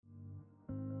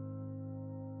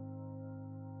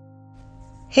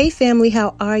Hey family,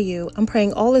 how are you? I'm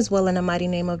praying all is well in the mighty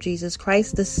name of Jesus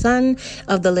Christ, the Son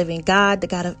of the living God, the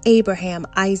God of Abraham,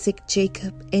 Isaac,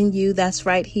 Jacob, and you. That's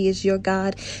right, He is your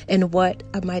God, and what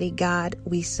a mighty God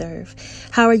we serve.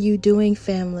 How are you doing,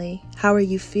 family? How are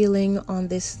you feeling on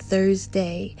this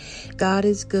Thursday? God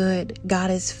is good.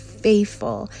 God is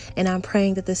faithful. And I'm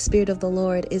praying that the Spirit of the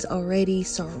Lord is already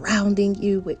surrounding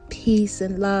you with peace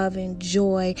and love and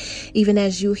joy. Even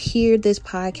as you hear this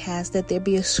podcast, that there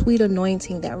be a sweet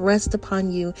anointing that rests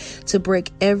upon you to break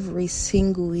every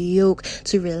single yoke,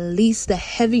 to release the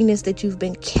heaviness that you've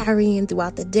been carrying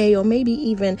throughout the day, or maybe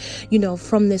even,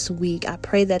 from this week. I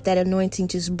pray that that anointing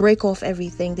just break off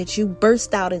everything, that you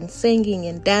burst out in singing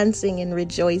and dancing and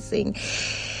rejoicing.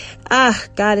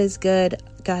 God is good.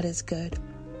 God is good.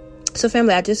 So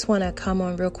family, I just want to come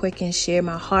on real quick and share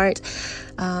my heart.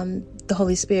 The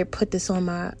Holy Spirit put this on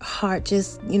my heart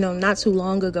just, not too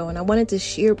long ago. And I wanted to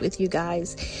share it with you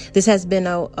guys. This has been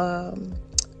a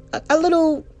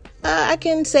little, I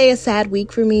can say a sad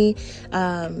week for me.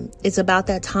 It's about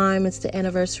that time. It's the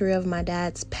anniversary of my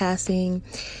dad's passing.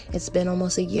 It's been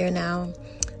almost a year now.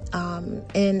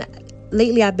 And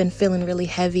lately I've been feeling really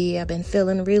heavy. I've been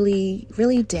feeling really,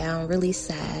 really down, really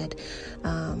sad.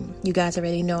 You guys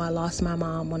already know I lost my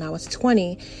mom when I was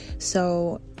 20.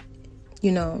 So,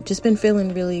 just been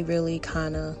feeling really, really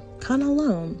kind of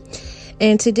alone.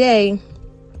 And today,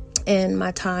 in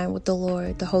my time with the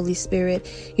Lord, the Holy Spirit,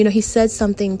 He said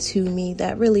something to me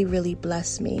that really, really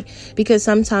blessed me, because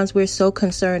sometimes we're so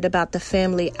concerned about the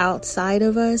family outside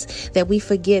of us that we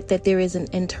forget that there is an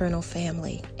internal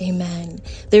family. Amen.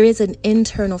 There is an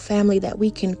internal family that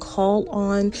we can call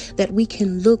on, that we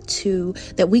can look to,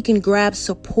 that we can grab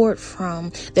support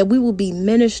from, that we will be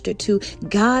ministered to.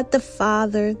 God the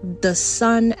Father, the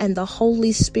Son, and the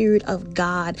Holy Spirit of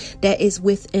God that is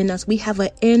within us. We have an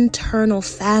internal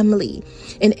family.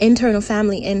 An internal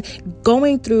family. And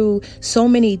going through so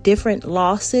many different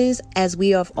losses as we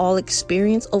have all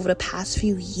experienced over the past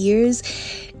few years,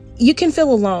 you can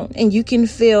feel alone, and you can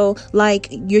feel like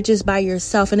you're just by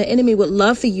yourself. And the enemy would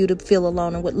love for you to feel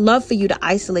alone, and would love for you to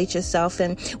isolate yourself,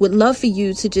 and would love for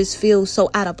you to just feel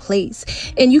so out of place.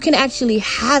 And you can actually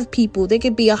have people, there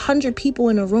could be 100 people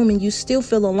in a room, and you still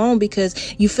feel alone because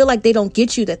you feel like they don't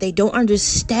get you, that they don't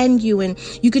understand you. And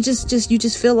you could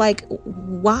just feel like,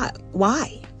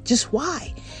 why? Just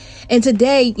why? And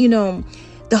today,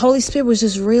 the Holy Spirit was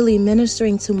just really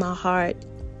ministering to my heart.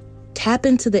 Tap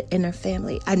into the inner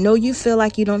family. I know you feel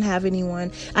like you don't have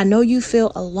anyone. I know you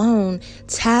feel alone.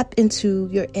 Tap into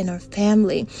your inner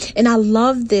family. And I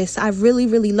love this. I really,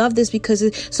 really love this, because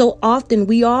so often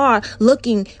we are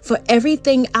looking for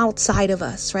everything outside of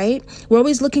us, right? We're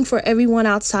always looking for everyone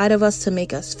outside of us to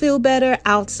make us feel better,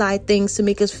 outside things to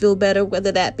make us feel better,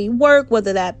 whether that be work,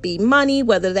 whether that be money,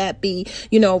 whether that be,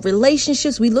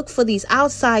 relationships. We look for these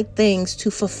outside things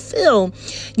to fulfill,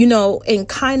 and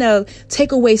kind of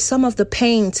take away some of the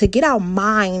pain, to get our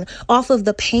mind off of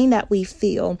the pain that we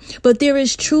feel. But there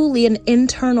is truly an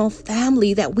internal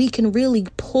family that we can really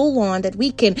pull on, that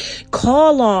we can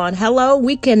call on. Hello,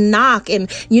 we can knock, and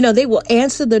they will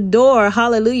answer the door.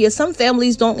 Hallelujah. Some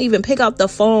families don't even pick up the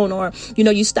phone, or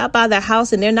you stop by their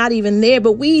house and they're not even there.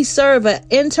 But we serve an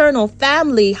internal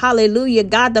family. Hallelujah.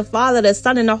 God the Father, the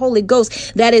Son, and the Holy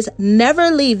Ghost, that is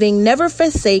never leaving, never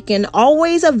forsaken,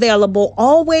 always available,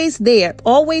 always there,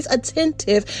 always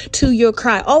attentive to your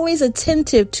cry, always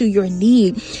attentive to your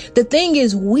need. The thing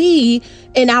is, we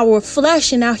in our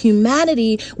flesh and our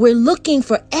humanity, we're looking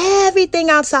for everything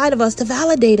outside of us to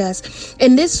validate us.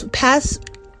 And this past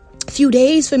few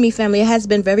days for me, family, it has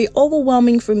been very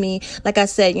overwhelming for me. Like I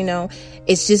said,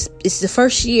 it's the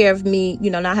first year of me,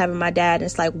 not having my dad. And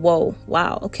it's like, whoa,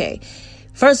 wow. Okay.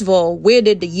 First of all, where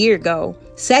did the year go?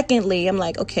 Secondly, I'm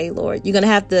like, okay, Lord, you're going to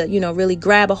have to, really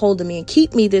grab a hold of me and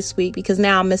keep me this week, because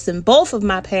now I'm missing both of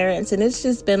my parents. And it's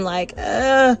just been like,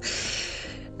 I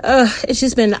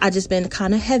just been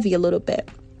kind of heavy a little bit.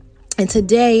 And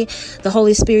today the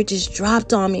Holy Spirit just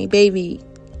dropped on me, baby,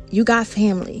 you got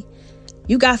family.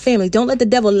 You got family. Don't let the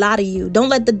devil lie to you. Don't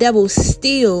let the devil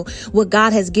steal what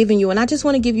God has given you. And I just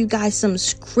want to give you guys some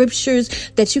scriptures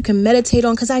that you can meditate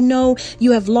on, because I know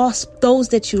you have lost those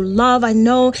that you love. I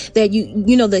know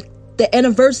that the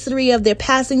anniversary of their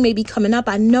passing may be coming up.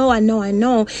 I know.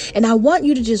 And I want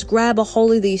you to just grab a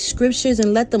hold of these scriptures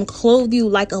and let them clothe you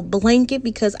like a blanket,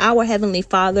 because our Heavenly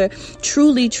Father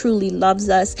truly, truly loves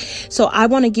us. So I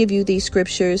want to give you these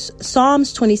scriptures.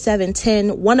 Psalms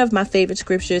 27:10, one of my favorite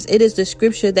scriptures. It is the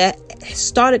scripture that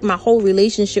started my whole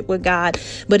relationship with God,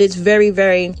 but it's very,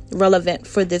 very relevant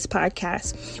for this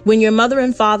podcast. When your mother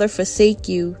and father forsake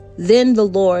you, then the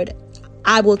Lord,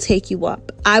 I will take you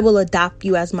up. I will adopt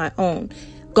you as my own.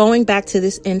 going back to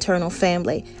this internal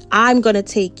family. I'm going to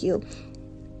take you.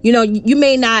 You know, you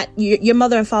may not, your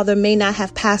mother and father may not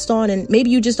have passed on, and maybe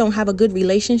you just don't have a good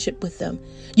relationship with them.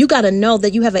 You got to know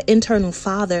that you have an internal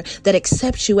father that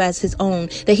accepts you as his own,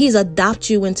 that he's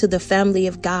adopted you into the family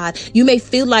of God. You may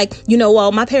feel like, you know,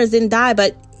 well, my parents didn't die,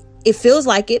 but it feels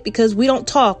like it because we don't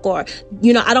talk, or,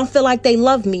 you know, I don't feel like they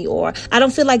love me, or I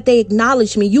don't feel like they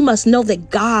acknowledge me. You must know that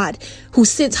God, who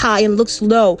sits high and looks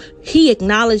low, he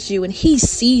acknowledges you and he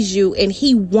sees you and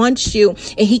he wants you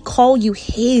and he called you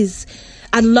his.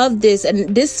 I love this.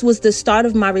 And this was the start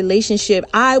of my relationship.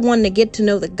 I wanted to get to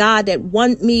know the God that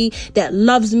wants me, that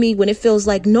loves me when it feels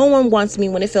like no one wants me,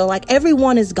 when it feels like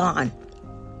everyone is gone.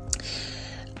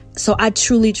 So I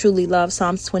truly, truly love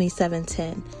Psalms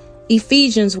 27:10,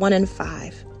 Ephesians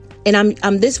 1:5.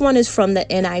 And this one is from the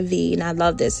NIV, and I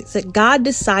love this. It said, God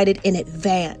decided in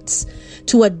advance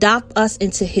to adopt us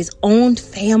into his own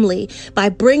family by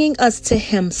bringing us to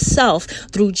himself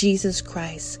through Jesus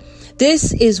Christ.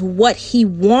 This is what he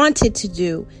wanted to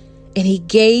do, and it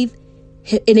gave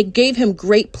him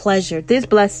great pleasure. This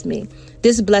blessed me.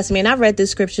 And I've read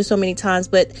this scripture so many times,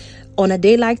 but on a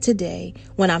day like today,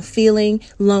 when I'm feeling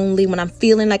lonely, when I'm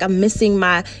feeling like I'm missing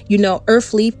my,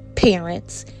 earthly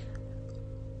parents,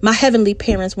 my heavenly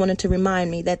parents wanted to remind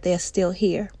me that they're still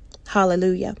here.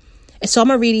 Hallelujah. And so I'm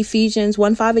going to read Ephesians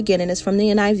 1:5 again, and it's from the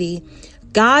NIV.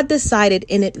 God decided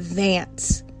in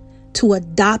advance to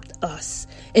adopt us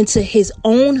into his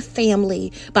own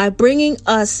family by bringing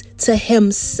us to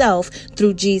himself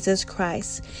through Jesus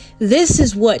Christ. This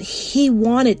is what he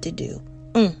wanted to do.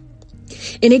 And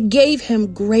it gave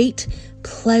him great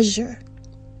pleasure.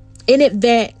 In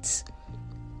advance,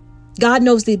 God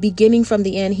knows the beginning from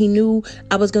the end. He knew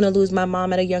I was going to lose my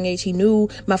mom at a young age. He knew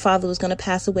my father was going to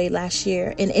pass away last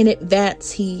year. And in advance,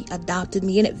 he adopted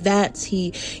me. In advance,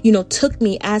 he, took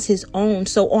me as his own.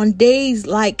 So on days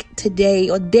like today,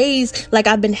 or days like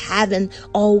I've been having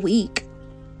all week,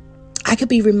 I could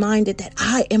be reminded that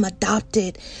I am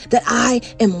adopted, that I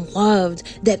am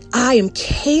loved, that I am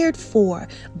cared for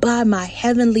by my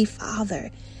heavenly Father.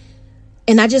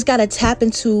 And I just got to tap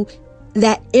into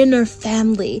that inner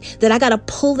family, that I got to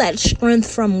pull that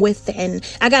strength from within.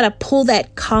 I got to pull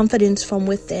that confidence from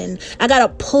within. I got to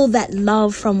pull that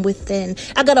love from within.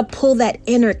 I got to pull that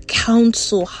inner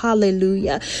counsel.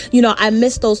 Hallelujah. I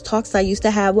miss those talks I used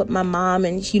to have with my mom,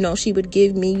 and, she would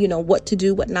give me, what to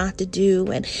do, what not to do.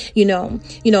 And, in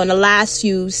the last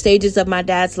few stages of my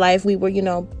dad's life, we were,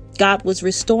 God was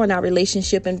restoring our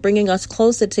relationship and bringing us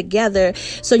closer together.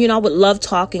 So, I would love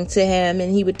talking to him,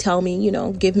 and he would tell me,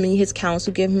 give me his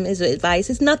counsel, give him his advice.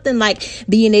 It's nothing like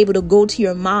being able to go to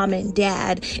your mom and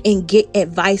dad and get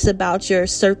advice about your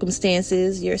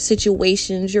circumstances, your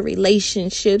situations, your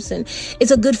relationships. And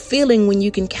it's a good feeling when you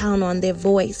can count on their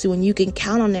voice, when you can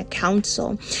count on their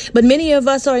counsel. But many of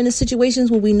us are in the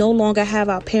situations where we no longer have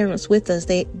our parents with us.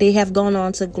 They have gone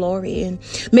on to glory. And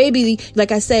maybe,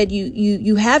 like I said,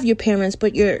 you have your parents,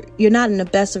 but you're not in the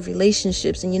best of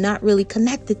relationships, and you're not really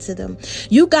connected to them.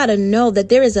 You got to know that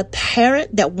there is a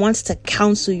parent that wants to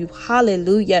counsel you.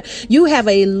 Hallelujah. You have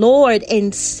a Lord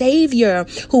and Savior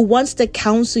who wants to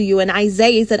counsel you. And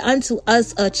Isaiah said, unto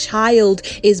us a child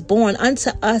is born,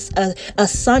 unto us a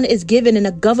son is given, and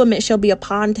a government shall be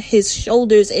upon his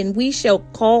shoulders, and we shall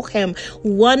call him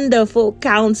Wonderful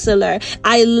Counselor.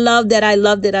 I love that. I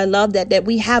love that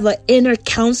we have an inner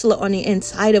counselor on the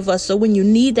inside of us. So when you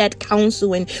need that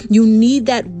counsel and you need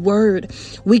that word,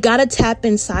 we got to tap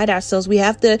inside ourselves. We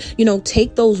have to,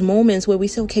 take those moments where we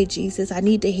say, okay, Jesus, I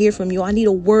need to hear from you. I need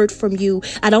a word from you.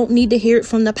 I don't need to hear it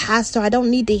from the pastor. I don't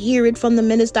need to hear it from the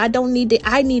minister. I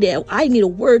need a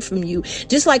word from you.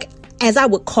 Just like as I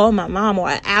would call my mom, or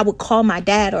I would call my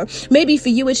dad, or maybe for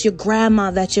you, it's your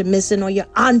grandma that you're missing, or your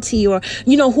auntie, or,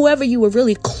 whoever you were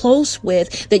really close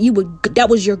with, that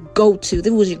was your go-to.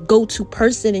 That was your go-to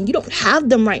person, and you don't have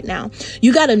them right now.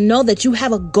 You got to know that you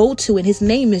have a go-to, and his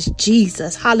name is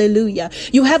Jesus. Hallelujah.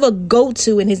 You have a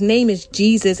go-to, and his name is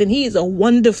Jesus, and he is a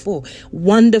wonderful,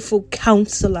 wonderful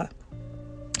counselor.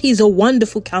 He's a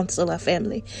wonderful counselor,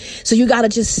 family. So you got to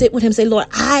just sit with him, say, Lord,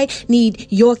 I need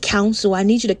your counsel. I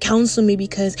need you to counsel me,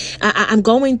 because I'm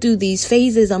going through these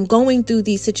phases. I'm going through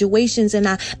these situations, and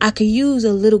I could use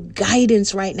a little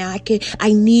guidance right now.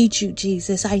 I need you,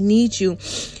 Jesus. I need you.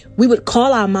 We would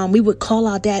call our mom. We would call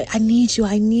our dad. I need you.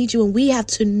 I need you. And we have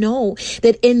to know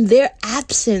that in their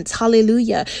absence,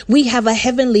 hallelujah, we have a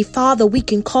heavenly Father we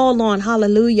can call on.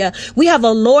 Hallelujah. We have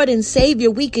a Lord and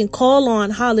Savior we can call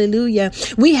on. Hallelujah.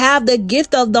 We have the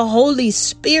gift of the Holy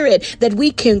Spirit that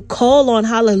we can call on.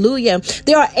 Hallelujah.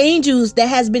 There are angels that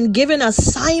has been given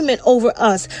assignment over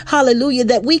us. Hallelujah.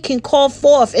 That we can call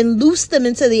forth and loose them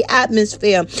into the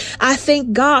atmosphere. I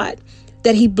thank God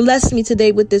that he blessed me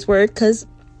today with this word, because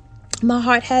my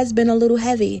heart has been a little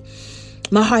heavy.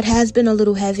 My heart has been a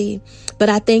little heavy. But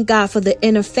I thank God for the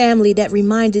inner family that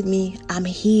reminded me, I'm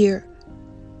here.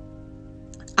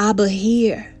 Abba,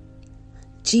 here.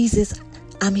 Jesus,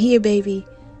 I'm here, baby.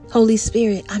 Holy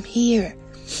Spirit, I'm here.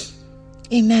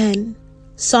 Amen.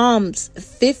 Psalms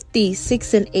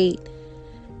 56 and 8.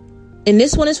 And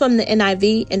this one is from the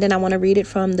NIV, and then I want to read it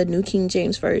from the New King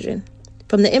James Version.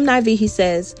 From the NIV, he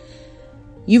says,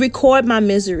 you record my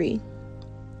misery.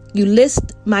 You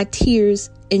list my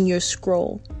tears in your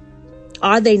scroll.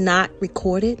 Are they not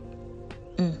recorded?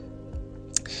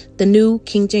 The New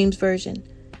King James Version.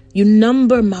 You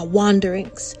number my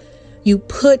wanderings. You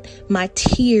put my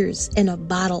tears in a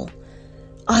bottle.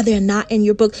 Are they not in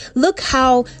your book? Look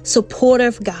how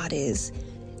supportive God is.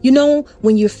 You know,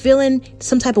 when you're feeling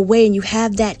some type of way and you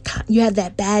have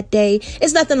that bad day,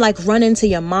 it's nothing like running to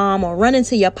your mom or running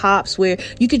to your pops where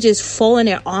you could just fall in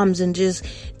their arms and just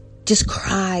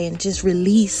cry and just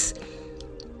release.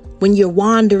 When you're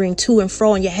wandering to and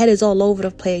fro and your head is all over the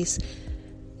place,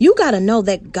 you got to know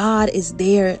that God is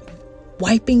there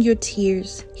wiping your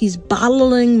tears. He's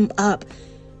bottling up.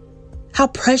 How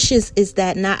precious is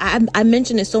that? And I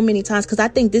mention it so many times because I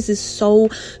think this is so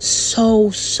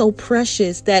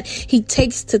precious that he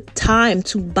takes the time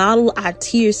to bottle our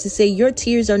tears, to say your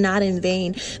tears are not in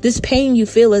vain. This pain you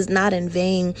feel is not in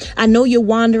vain. I know you're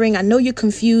wandering. I know you're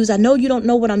confused. I know you don't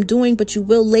know what I'm doing, but you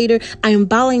will later. I am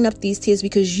bottling up these tears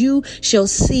because you shall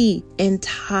see in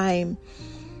time.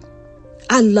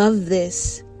 I love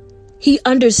this. He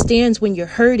understands when you're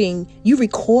hurting. You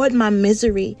record my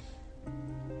misery.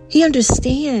 He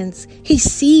understands. He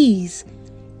sees.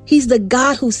 He's the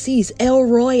God who sees, El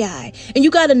Roi. And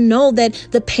you got to know that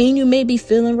the pain you may be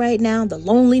feeling right now, the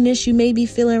loneliness you may be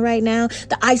feeling right now,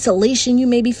 the isolation you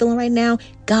may be feeling right now,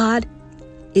 God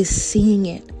is seeing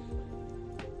it.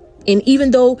 And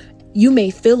even though you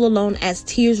may feel alone as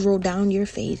tears roll down your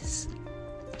face,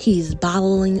 he's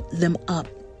bottling them up.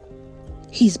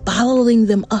 He's bottling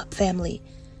them up, family.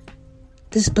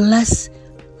 Just bless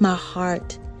my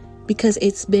heart. Because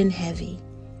it's been heavy,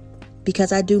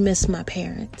 because I do miss my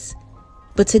parents.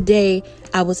 But today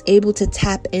I was able to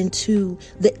tap into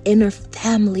the inner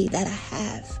family that I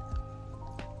have.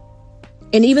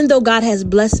 And even though God has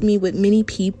blessed me with many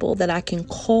people that I can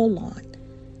call on,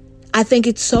 I think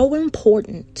it's so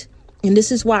important. And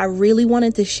this is why I really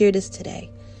wanted to share this today.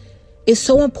 It's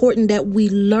so important that we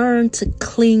learn to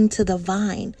cling to the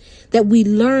vine, that we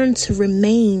learn to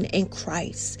remain in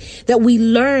Christ, that we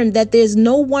learn that there's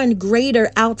no one greater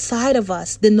outside of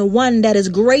us than the one that is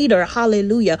greater,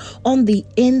 hallelujah, on the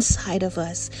inside of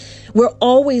us. We're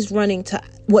always running to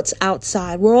what's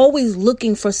outside. We're always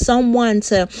looking for someone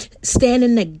to stand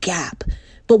in the gap.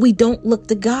 But we don't look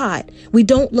to God. We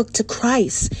don't look to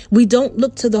Christ. We don't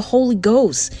look to the Holy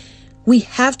Ghost. We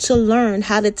have to learn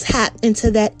how to tap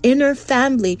into that inner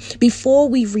family before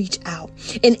we reach out.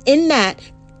 And in that,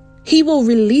 he will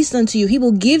release unto you. He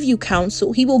will give you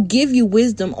counsel. He will give you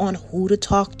wisdom on who to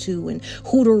talk to and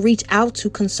who to reach out to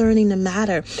concerning the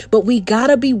matter. But we got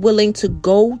to be willing to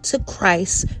go to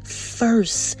Christ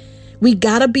first. We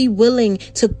got to be willing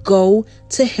to go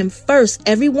to him first.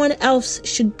 Everyone else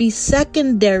should be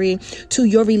secondary to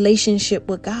your relationship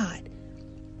with God.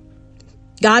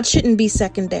 God shouldn't be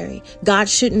secondary. God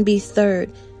shouldn't be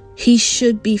third. He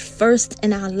should be first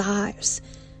in our lives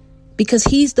because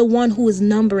he's the one who is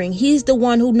numbering. He's the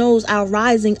one who knows our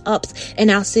rising ups and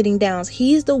our sitting downs.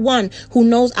 He's the one who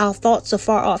knows our thoughts are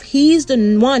far off. He's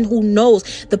the one who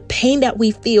knows the pain that we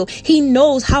feel. He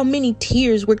knows how many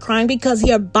tears we're crying because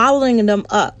he are bottling them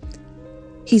up.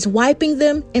 He's wiping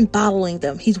them and bottling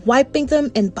them. He's wiping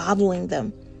them and bottling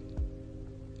them.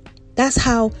 That's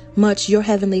how much your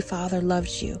Heavenly Father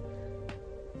loves you.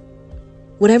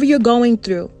 Whatever you're going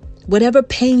through, whatever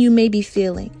pain you may be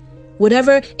feeling,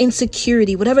 whatever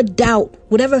insecurity, whatever doubt,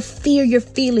 whatever fear you're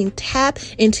feeling, tap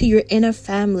into your inner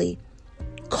family.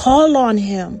 Call on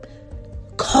him.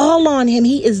 Call on him.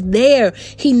 He is there.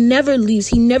 He never leaves.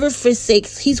 He never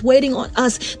forsakes. He's waiting on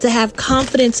us to have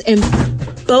confidence and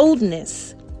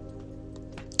boldness.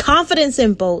 Confidence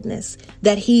and boldness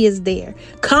that he is there.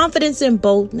 Confidence and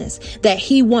boldness that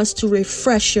he wants to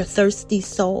refresh your thirsty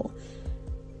soul.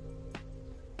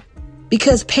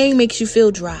 Because pain makes you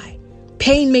feel dry.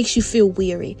 Pain makes you feel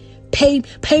weary. Pain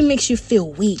makes you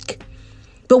feel weak.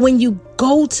 But when you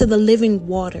go to the living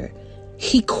water,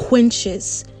 he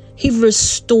quenches, he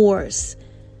restores.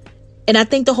 And I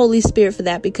thank the Holy Spirit for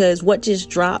that, because what just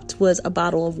dropped was a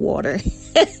bottle of water.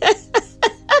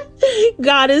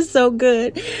 God is so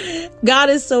good. God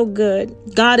is so good.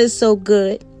 God is so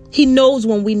good. He knows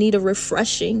when we need a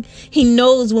refreshing. He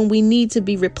knows when we need to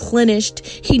be replenished.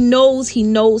 He knows.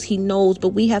 But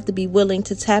we have to be willing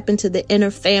to tap into the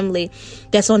inner family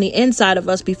that's on the inside of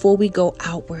us before we go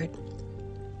outward.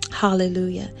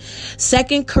 Hallelujah.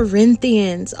 2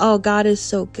 Corinthians. Oh, God is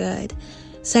so good.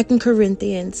 2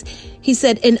 Corinthians. He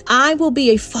said, and I will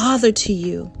be a father to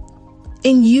you,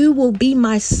 and you will be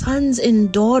my sons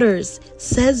and daughters,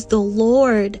 says the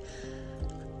Lord.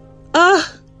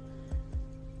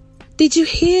 Did you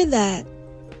hear that?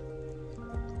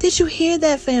 Did you hear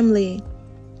that, family?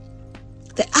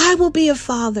 That I will be a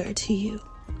father to you.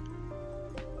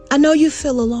 I know you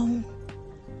feel alone.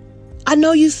 I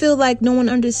know you feel like no one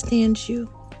understands you.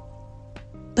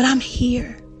 But I'm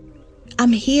here.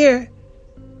 I'm here.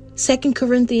 2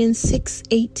 Corinthians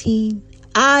 6:18.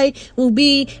 I will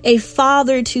be a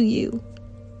father to you,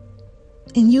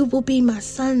 and you will be my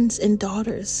sons and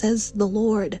daughters, says the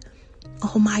Lord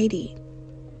Almighty.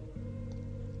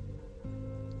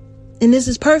 And this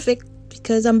is perfect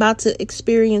because I'm about to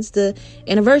experience the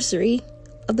anniversary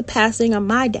of the passing of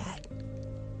my dad,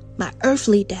 my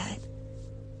earthly dad.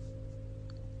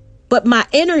 But my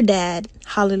inner dad,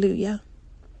 hallelujah,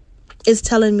 is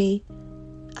telling me,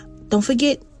 don't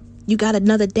forget, you got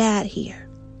another dad here.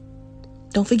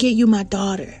 Don't forget you my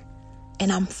daughter,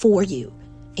 and I'm for you,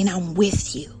 and I'm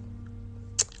with you.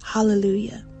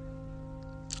 Hallelujah.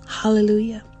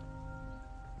 Hallelujah.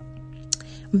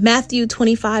 Matthew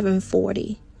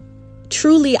 25:40.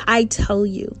 Truly I tell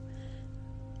you,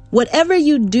 whatever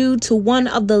you do to one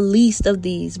of the least of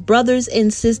these brothers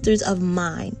and sisters of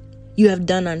mine, you have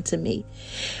done unto me.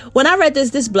 When I read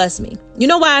this blessed me. You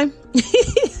know why?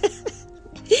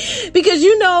 Because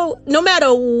no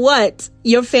matter what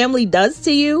your family does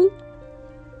to you,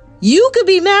 you could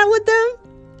be mad with them,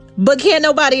 but can't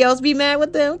nobody else be mad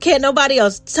with them? Can't nobody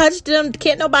else touch them?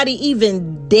 Can't nobody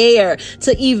even dare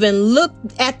to even look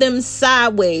at them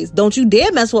sideways? Don't you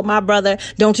dare mess with my brother.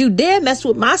 Don't you dare mess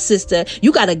with my sister.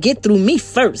 You got to get through me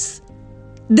first.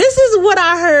 This is what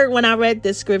I heard when I read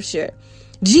this scripture.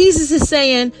 Jesus is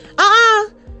saying,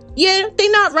 yeah, they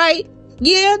not right.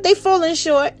 Yeah, they falling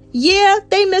short. Yeah,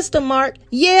 they missed the mark.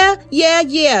 Yeah.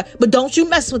 But don't you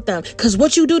mess with them. Because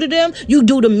what you do to them, you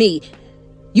do to me.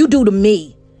 You do to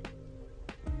me.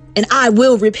 And I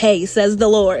will repay, says the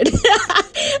Lord.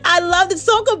 I love to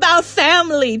talk about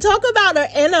family. Talk about our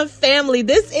inner family.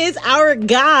 This is our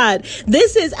God.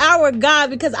 This is our God,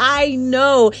 because I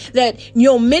know that,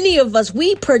 many of us,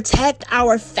 we protect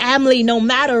our family no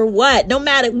matter what. No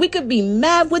matter, we could be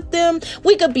mad with them.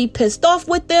 We could be pissed off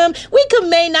with them. We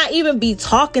may not even be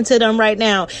talking to them right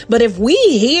now. But if we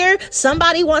hear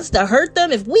somebody wants to hurt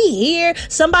them, if we hear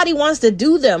somebody wants to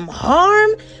do them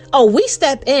harm, we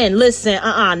step in. Listen,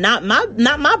 not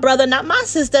my brother, not my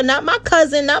sister, not my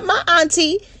cousin, not my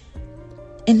auntie.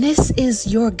 And this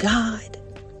is your God.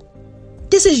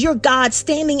 This is your God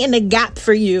standing in the gap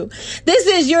for you. This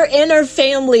is your inner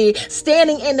family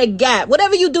standing in the gap.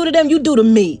 Whatever you do to them, you do to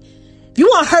me. If you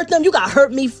want to hurt them, you got to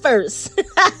hurt me first.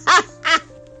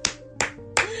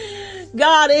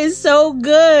 God is so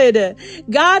good.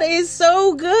 God is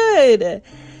so good.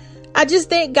 I just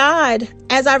thank God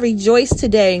as I rejoice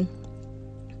today,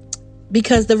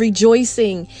 because the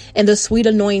rejoicing and the sweet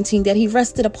anointing that he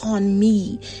rested upon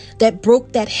me, that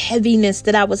broke that heaviness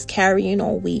that I was carrying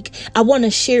all week. I want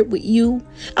to share it with you.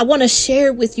 I want to share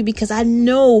it with you because I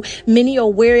know many are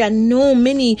weary. I know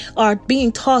many are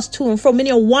being tossed to and fro.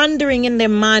 Many are wandering in their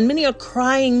mind. Many are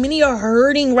crying. Many are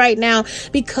hurting right now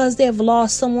because they have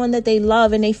lost someone that they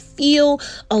love, and they feel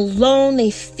alone.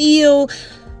 They feel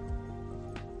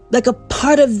like a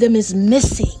part of them is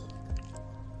missing.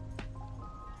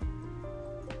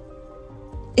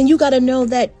 And you got to know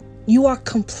that you are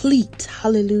complete.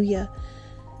 Hallelujah.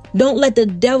 Don't let the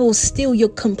devil steal your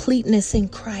completeness in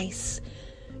Christ.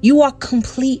 You are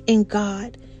complete in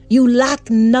God. You lack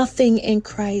nothing in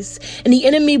Christ. And the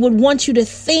enemy would want you to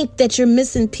think that you're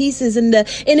missing pieces. And the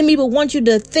enemy would want you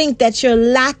to think that you're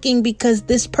lacking because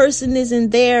this person isn't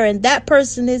there and that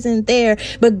person isn't there.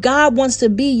 But God wants to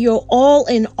be your all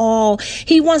in all.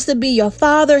 He wants to be your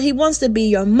father. He wants to be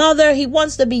your mother. He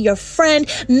wants to be your friend.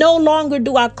 No longer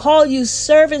do I call you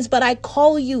servants, but I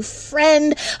call you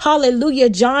friend. Hallelujah.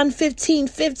 John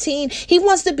 15:15. He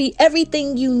wants to be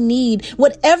everything you need.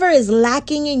 Whatever is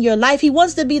lacking in your life, he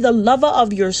wants to be the lover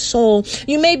of your soul.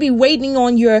 You may be waiting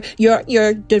on your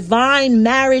divine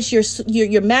marriage,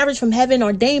 your marriage from heaven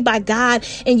ordained by God,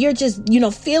 and you're just,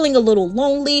 feeling a little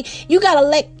lonely. You got to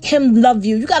let him love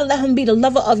you. You got to let him be the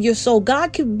lover of your soul.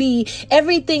 God could be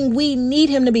everything we need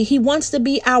him to be. He wants to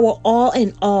be our all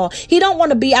in all. He don't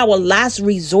want to be our last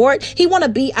resort. He want to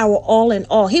be our all in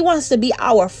all. He wants to be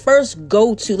our first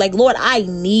go-to. Like, Lord, I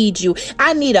need you.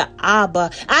 I need a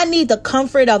Abba. I need the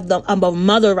comfort of a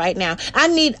mother right now. I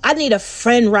need a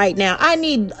friend right now. I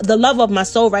need the love of my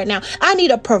soul right now. I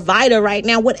need a provider right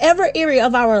now. Whatever area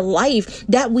of our life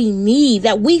that we need,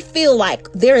 that we feel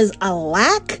like there is a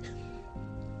lack,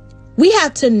 we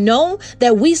have to know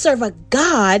that we serve a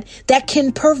God that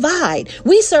can provide.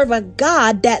 We serve a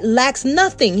God that lacks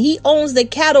nothing. He owns the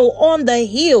cattle on the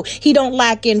hill. He don't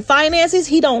lack in finances.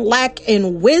 He don't lack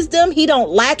in wisdom. He don't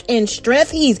lack in strength.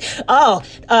 He's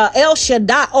El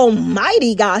Shaddai,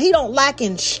 Almighty God. He don't lack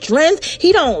in strength.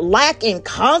 He don't lack in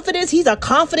confidence. He's a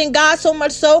confident God, so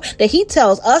much so that he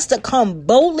tells us to come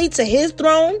boldly to his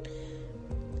throne.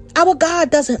 Our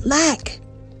God doesn't lack.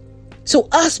 So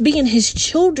us being his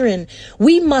children,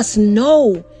 we must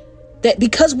know that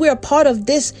because we're a part of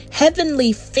this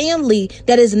heavenly family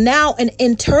that is now an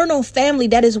internal family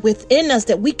that is within us,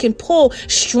 that we can pull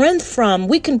strength from,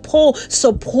 we can pull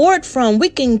support from, we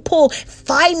can pull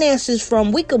finances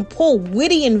from, we can pull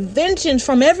witty inventions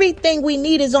from. Everything we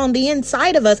need is on the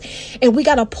inside of us. And we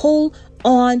got to pull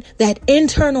on that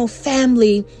internal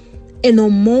family in the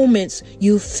moments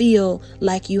you feel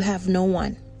like you have no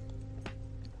one.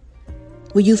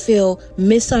 Will you feel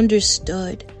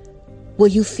misunderstood? Will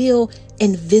you feel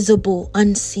invisible,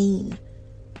 unseen?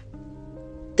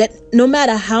 That no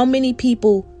matter how many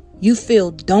people you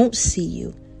feel don't see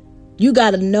you, you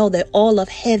got to know that all of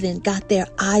heaven got their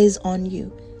eyes on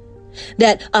you.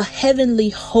 That a heavenly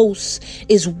host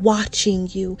is watching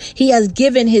you. He has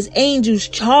given his angels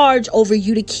charge over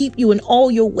you to keep you in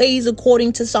all your ways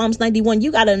according to Psalms 91.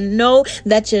 You got to know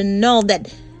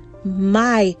that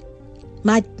my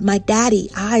daddy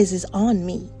eyes is on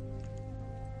me.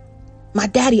 My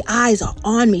daddy eyes are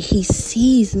on me. He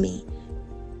sees me.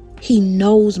 He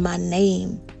knows my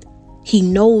name. He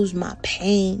knows my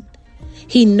pain.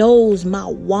 He knows my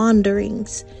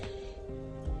wanderings.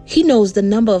 He knows the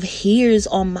number of hairs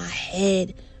on my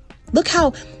head. Look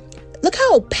how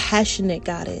passionate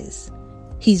God is.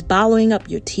 He's bottling up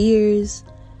your tears.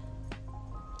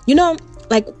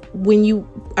 Like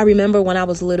I remember when I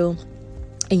was little,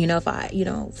 and if I,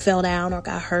 fell down or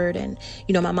got hurt, and,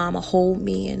 my mama hold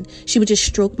me and she would just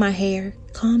stroke my hair.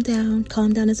 Calm down,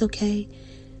 it's okay.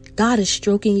 God is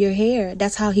stroking your hair.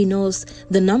 That's how he knows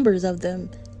the numbers of them.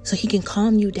 So he can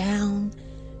calm you down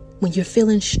when you're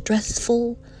feeling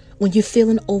stressful, when you're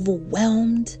feeling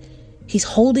overwhelmed. He's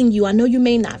holding you. I know you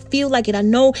may not feel like it. I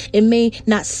know it may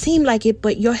not seem like it,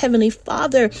 but your heavenly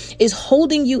Father is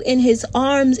holding you in his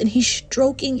arms, and he's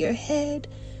stroking your head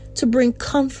to bring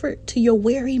comfort to your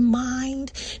weary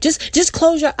mind. Just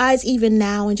close your eyes even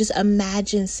now and just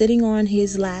imagine sitting on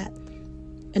his lap,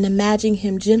 and imagine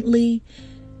him gently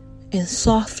and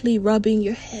softly rubbing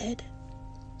your head,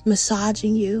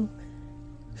 massaging you.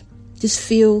 Just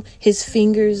feel his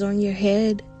fingers on your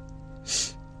head.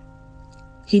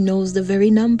 He knows the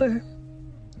very number.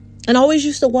 And I always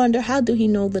used to wonder, how do he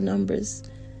know the numbers?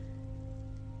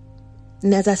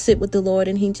 And as I sit with the Lord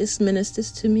and he just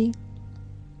ministers to me,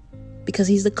 because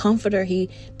he's the comforter, he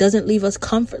doesn't leave us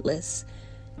comfortless.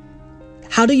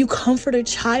 How do you comfort a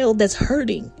child that's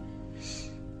hurting?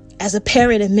 As a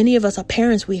parent, and many of us are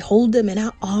parents, we hold them in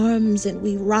our arms and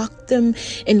we rock them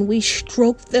and we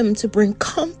stroke them to bring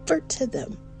comfort to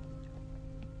them.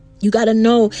 You got to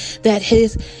know that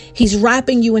he's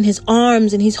wrapping you in his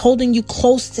arms and he's holding you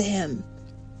close to him.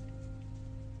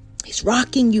 He's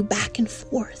rocking you back and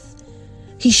forth.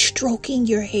 He's stroking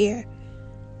your hair.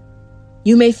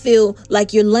 You may feel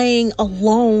like you're laying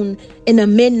alone in a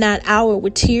midnight hour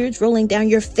with tears rolling down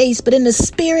your face, but in the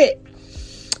spirit,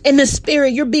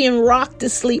 you're being rocked to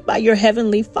sleep by your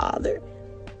heavenly Father.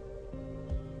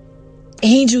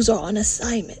 Angels are on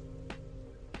assignment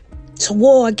to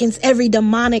war against every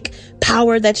demonic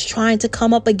power that's trying to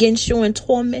come up against you and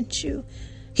torment you.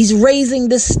 He's raising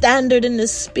the standard in the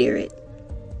spirit.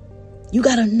 You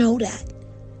got to know that.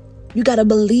 You got to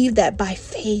believe that by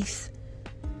faith.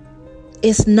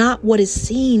 It's not what is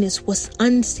seen, it's what's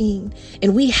unseen.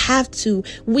 And we have to.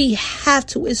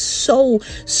 It's so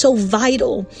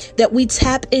vital that we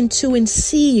tap into and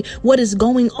see what is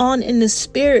going on in the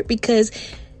spirit, because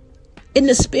in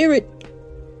the spirit,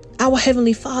 our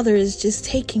Heavenly Father is just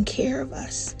taking care of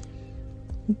us.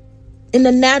 In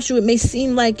the natural, it may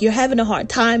seem like you're having a hard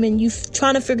time and you're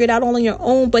trying to figure it out all on your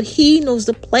own, but he knows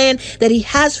the plan that he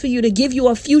has for you to give you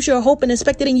a future, a hope, and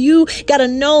expected. And you got to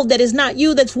know that it's not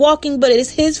you that's walking, but it is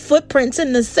his footprints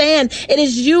in the sand. It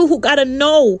is you who got to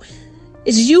know.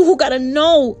 It's you who got to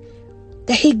know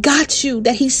that he got you,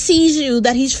 that he sees you,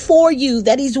 that he's for you,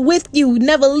 that he's with you,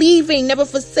 never leaving, never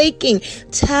forsaking.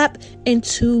 Tap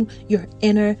into your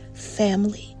inner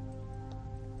family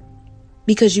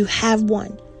because you have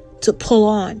one to pull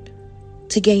on,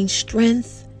 to gain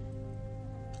strength,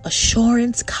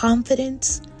 assurance,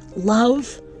 confidence,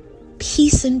 love,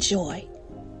 peace, and joy.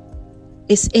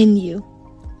 It's in you.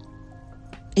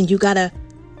 And you gotta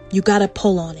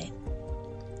pull on it.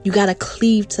 You gotta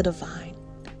cleave to the vine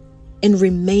and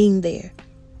remain there.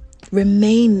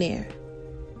 Remain there.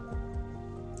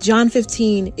 John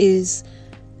 15 is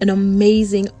an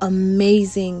amazing,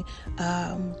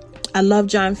 I love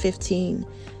John 15.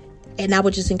 And I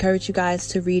would just encourage you guys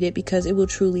to read it because it will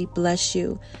truly bless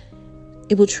you.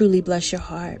 It will truly bless your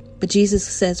heart. But Jesus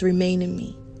says, remain in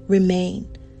me. Remain.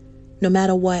 No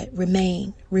matter what,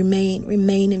 remain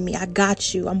in me. I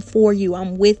got you. I'm for you.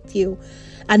 I'm with you.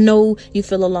 I know you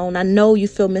feel alone. I know you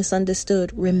feel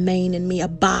misunderstood. Remain in me.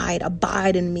 Abide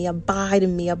in me. Abide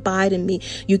in me. Abide in me.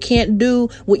 You can't do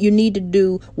what you need to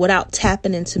do without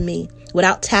tapping into me,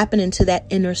 without tapping into that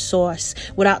inner source,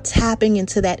 without tapping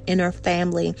into that inner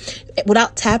family,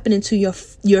 without tapping into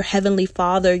your heavenly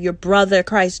Father, your brother,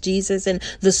 Christ Jesus, and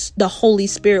the Holy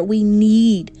Spirit. We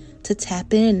need to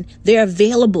tap in. They're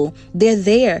available. They're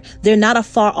there. They're not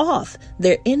afar off.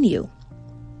 They're in you.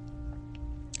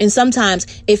 And sometimes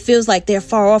it feels like they're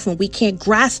far off and we can't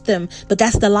grasp them. But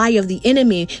that's the lie of the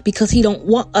enemy because he don't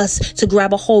want us to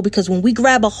grab a hold. Because when we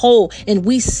grab a hold and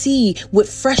we see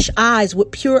with fresh eyes,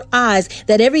 with pure eyes,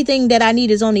 that everything that I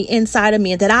need is on the inside of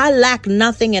me and that I lack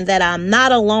nothing and that I'm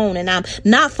not alone and I'm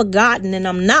not forgotten and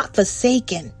I'm not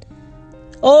forsaken.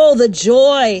 Oh, the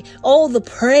joy, oh, the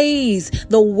praise,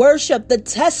 the worship, the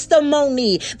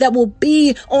testimony that will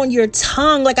be on your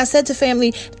tongue. Like I said to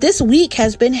family, this week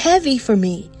has been heavy for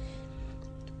me.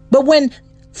 But when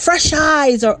fresh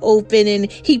eyes are open and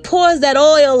he pours that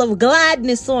oil of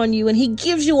gladness on you and he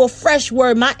gives you a fresh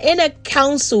word, my inner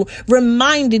counsel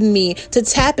reminded me to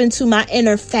tap into my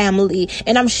inner family.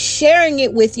 And I'm sharing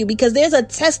it with you because there's a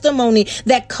testimony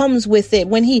that comes with it.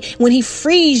 When he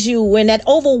frees you, when that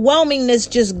overwhelmingness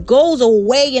just goes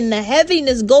away and the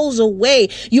heaviness goes away,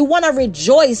 you want to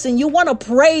rejoice and you want to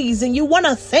praise and you want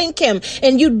to thank him.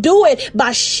 And you do it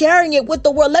by sharing it with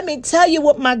the world. Let me tell you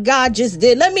what my God just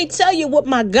did. Let me tell you what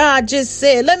my God just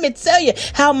said. Let me tell you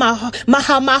how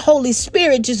my Holy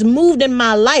Spirit just moved in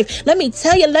my life. Let me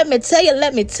tell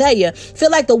you.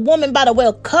 Feel like the woman by the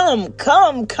well.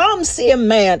 Come see a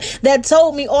man that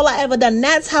told me all I ever done.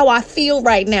 That's how I feel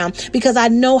right now because I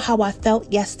know how I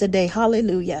felt yesterday.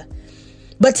 Hallelujah.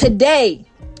 But today,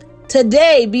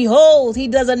 behold, he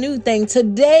does a new thing.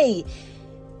 Today,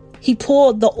 he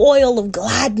poured the oil of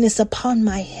gladness upon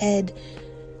my head.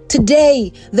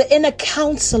 Today, the inner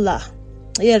counselor,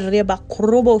 the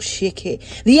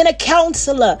inner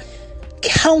counselor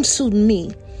counseled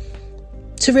me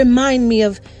to remind me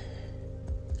of,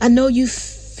 I know you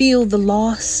feel the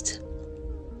lost.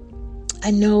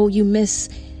 I know you miss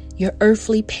your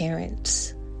earthly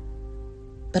parents,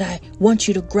 but I want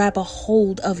you to grab a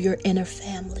hold of your inner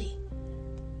family.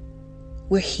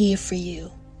 We're here for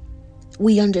you.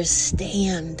 We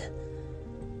understand.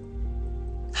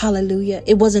 Hallelujah.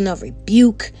 It wasn't a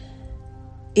rebuke.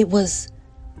 It was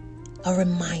a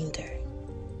reminder.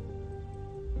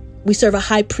 We serve a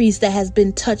high priest that has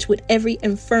been touched with every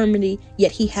infirmity,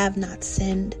 yet he have not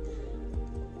sinned.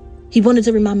 He wanted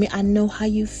to remind me, I know how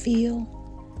you feel.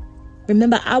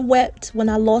 Remember, I wept when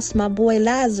I lost my boy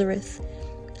Lazarus.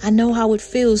 I know how it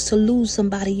feels to lose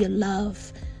somebody you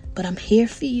love, but I'm here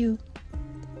for you.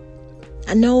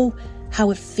 I know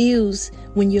how it feels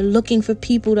when you're looking for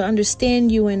people to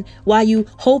understand you, and while you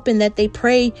hoping that they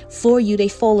pray for you, they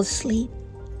fall asleep.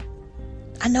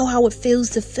 I know how it feels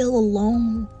to feel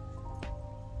alone.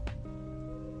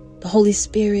 The Holy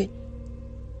Spirit,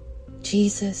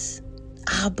 Jesus,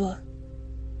 Abba,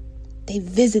 they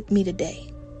visit me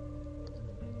today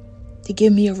to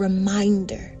give me a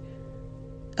reminder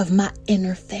of my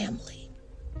inner family.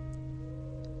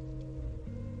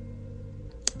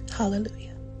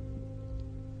 Hallelujah.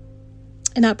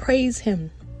 And I praise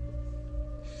him.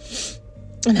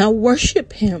 And I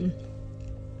worship him.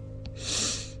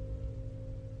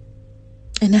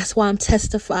 And that's why I'm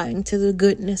testifying to the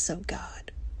goodness of God.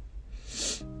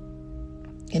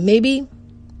 And maybe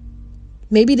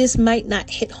this might not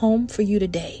hit home for you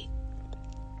today.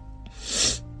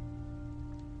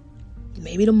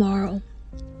 maybe tomorrow,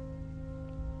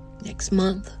 next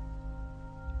month,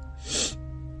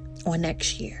 or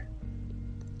next year.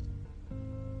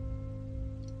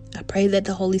 I pray that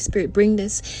the Holy Spirit bring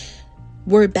this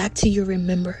word back to your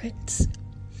remembrance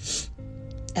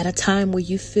at a time where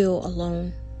you feel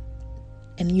alone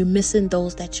and you're missing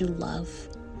those that you love,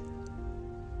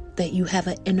 that you have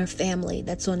an inner family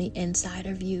that's on the inside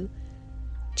of you,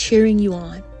 cheering you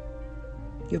on,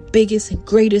 your biggest and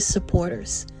greatest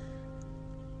supporters.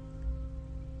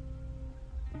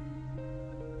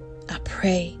 I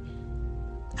pray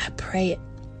it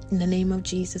in the name of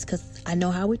Jesus, because I know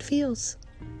how it feels.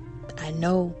 I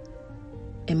know,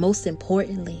 and most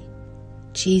importantly,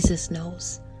 Jesus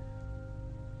knows.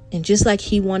 And just like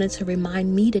he wanted to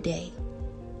remind me today,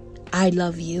 I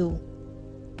love you.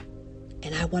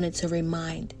 And I wanted to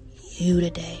remind you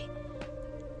today.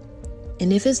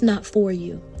 And if it's not for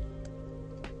you,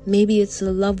 maybe it's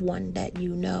a loved one that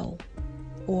you know,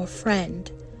 or a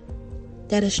friend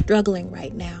that is struggling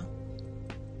right now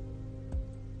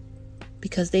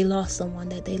because they lost someone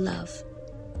that they love.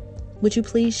 Would you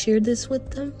please share this with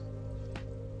them?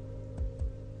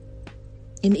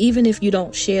 And even if you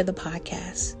don't share the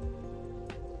podcast,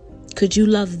 could you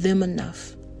love them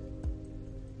enough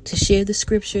to share the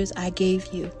scriptures I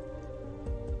gave you,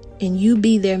 and you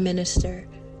be their minister,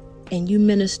 and you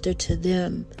minister to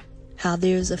them how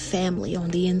there's a family on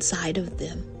the inside of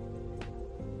them?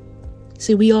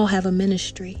 See, we all have a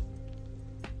ministry,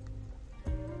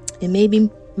 and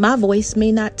maybe my voice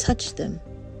may not touch them,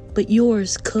 but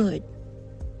yours could.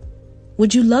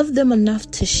 Would you love them enough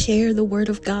to share the word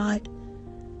of God?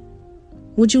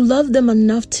 Would you love them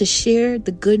enough to share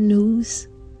the good news?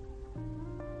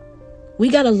 We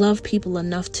got to love people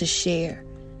enough to share.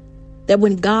 That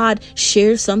when God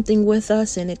shares something with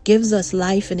us and it gives us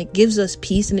life and it gives us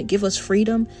peace and it gives us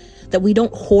freedom, that we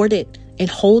don't hoard it and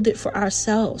hold it for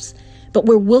ourselves, but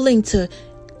we're willing to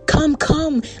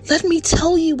come. Let me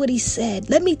tell you what he said.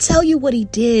 Let me tell you what he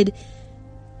did.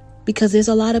 Because there's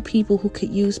a lot of people who could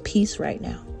use peace right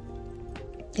now.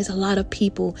 There's a lot of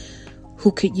people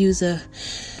who could use a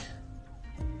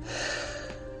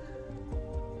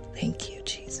thank you,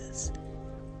 Jesus.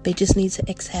 They just need to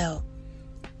exhale.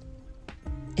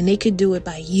 And they could do it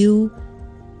by you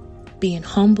being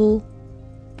humble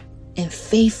and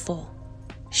faithful,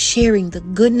 sharing the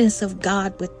goodness of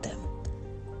God with them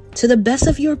to the best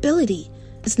of your ability.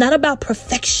 It's not about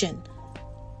perfection.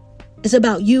 It's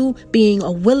about you being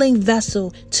a willing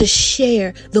vessel to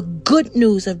share the good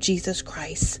news of Jesus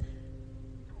Christ.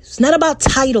 It's not about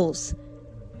titles.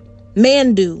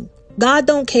 Man do. God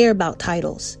don't care about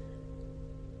titles.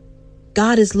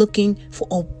 God is looking for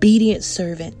obedient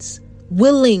servants,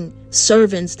 willing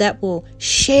servants that will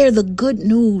share the good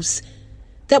news,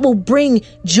 that will bring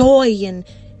joy and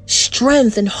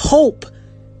strength and hope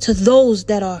to those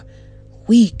that are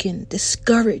weak and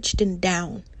discouraged and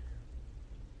down.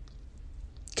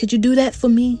 Could you do that for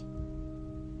me?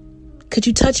 Could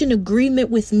you touch an agreement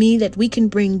with me that we can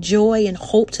bring joy and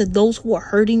hope to those who are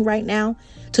hurting right now,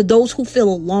 to those who feel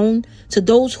alone, to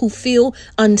those who feel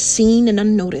unseen and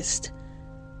unnoticed?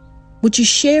 Would you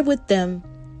share with them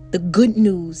the good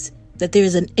news that there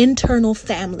is an internal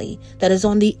family that is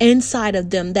on the inside of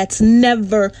them that's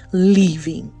never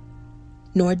leaving?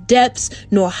 Nor depths,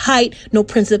 nor height, nor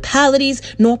principalities,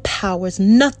 nor powers,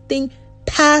 nothing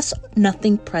past,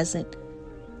 nothing present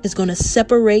is going to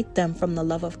separate them from the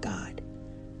love of God.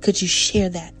 Could you share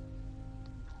that?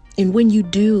 And when you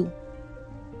do,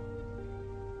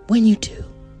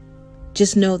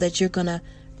 just know that you're going to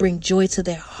bring joy to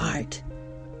their heart.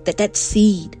 That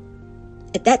seed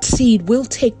will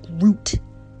take root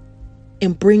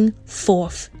and bring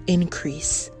forth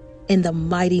increase in the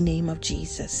mighty name of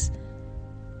Jesus.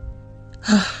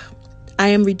 I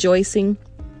am rejoicing.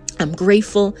 I'm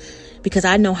grateful because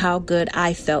I know how good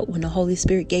I felt when the Holy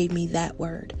Spirit gave me that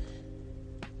word.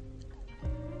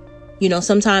 You know,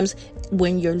 sometimes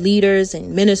when you're leaders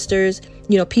and ministers,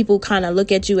 you know, people kind of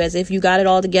look at you as if you got it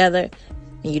all together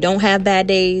and you don't have bad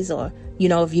days, or, you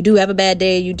know, if you do have a bad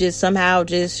day, you just somehow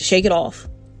just shake it off.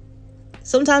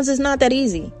 Sometimes it's not that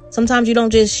easy. Sometimes you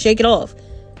don't just shake it off.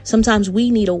 Sometimes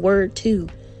we need a word too.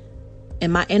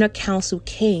 And my inner counsel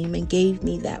came and gave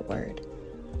me that word.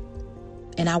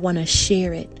 And I want to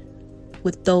share it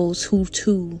with those who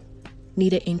too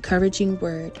need an encouraging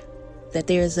word, that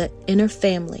there is an inner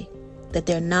family, that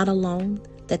they're not alone,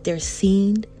 that they're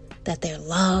seen, that they're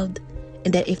loved,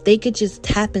 and that if they could just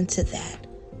tap into that,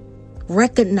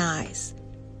 recognize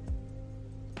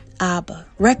Abba,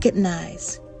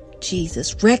 recognize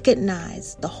Jesus,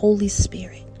 recognize the Holy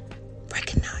Spirit,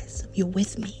 recognize you're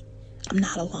with me. I'm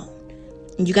not alone.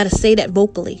 And you got to say that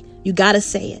vocally. You got to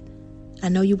say it. I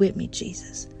know you with me,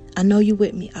 Jesus. I know you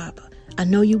with me, Abba. I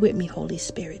know you with me, Holy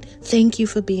Spirit. Thank you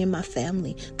for being my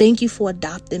family. Thank you for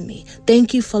adopting me.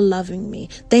 Thank you for loving me.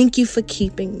 Thank you for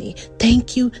keeping me.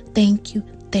 Thank you, thank you,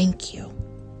 thank you.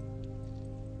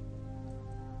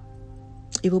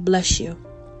 It will bless you.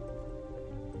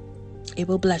 It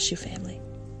will bless you, family.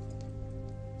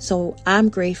 So I'm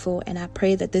grateful, and I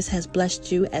pray that this has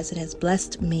blessed you as it has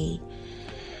blessed me.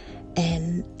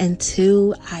 And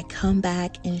until I come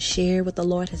back and share what the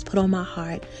Lord has put on my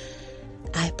heart,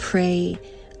 I pray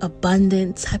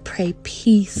abundance. I pray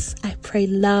peace. I pray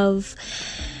love.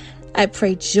 I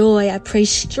pray joy. I pray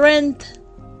strength.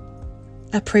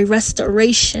 I pray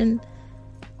restoration.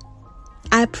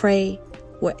 I pray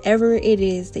wherever it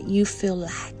is that you feel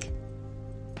lack,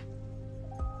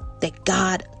 that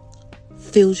God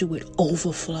fills you with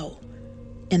overflow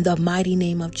in the mighty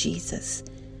name of Jesus,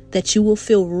 that you will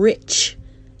feel rich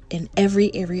in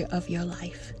every area of your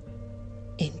life.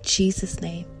 In Jesus'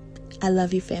 name, I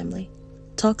love you, family.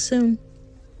 Talk soon.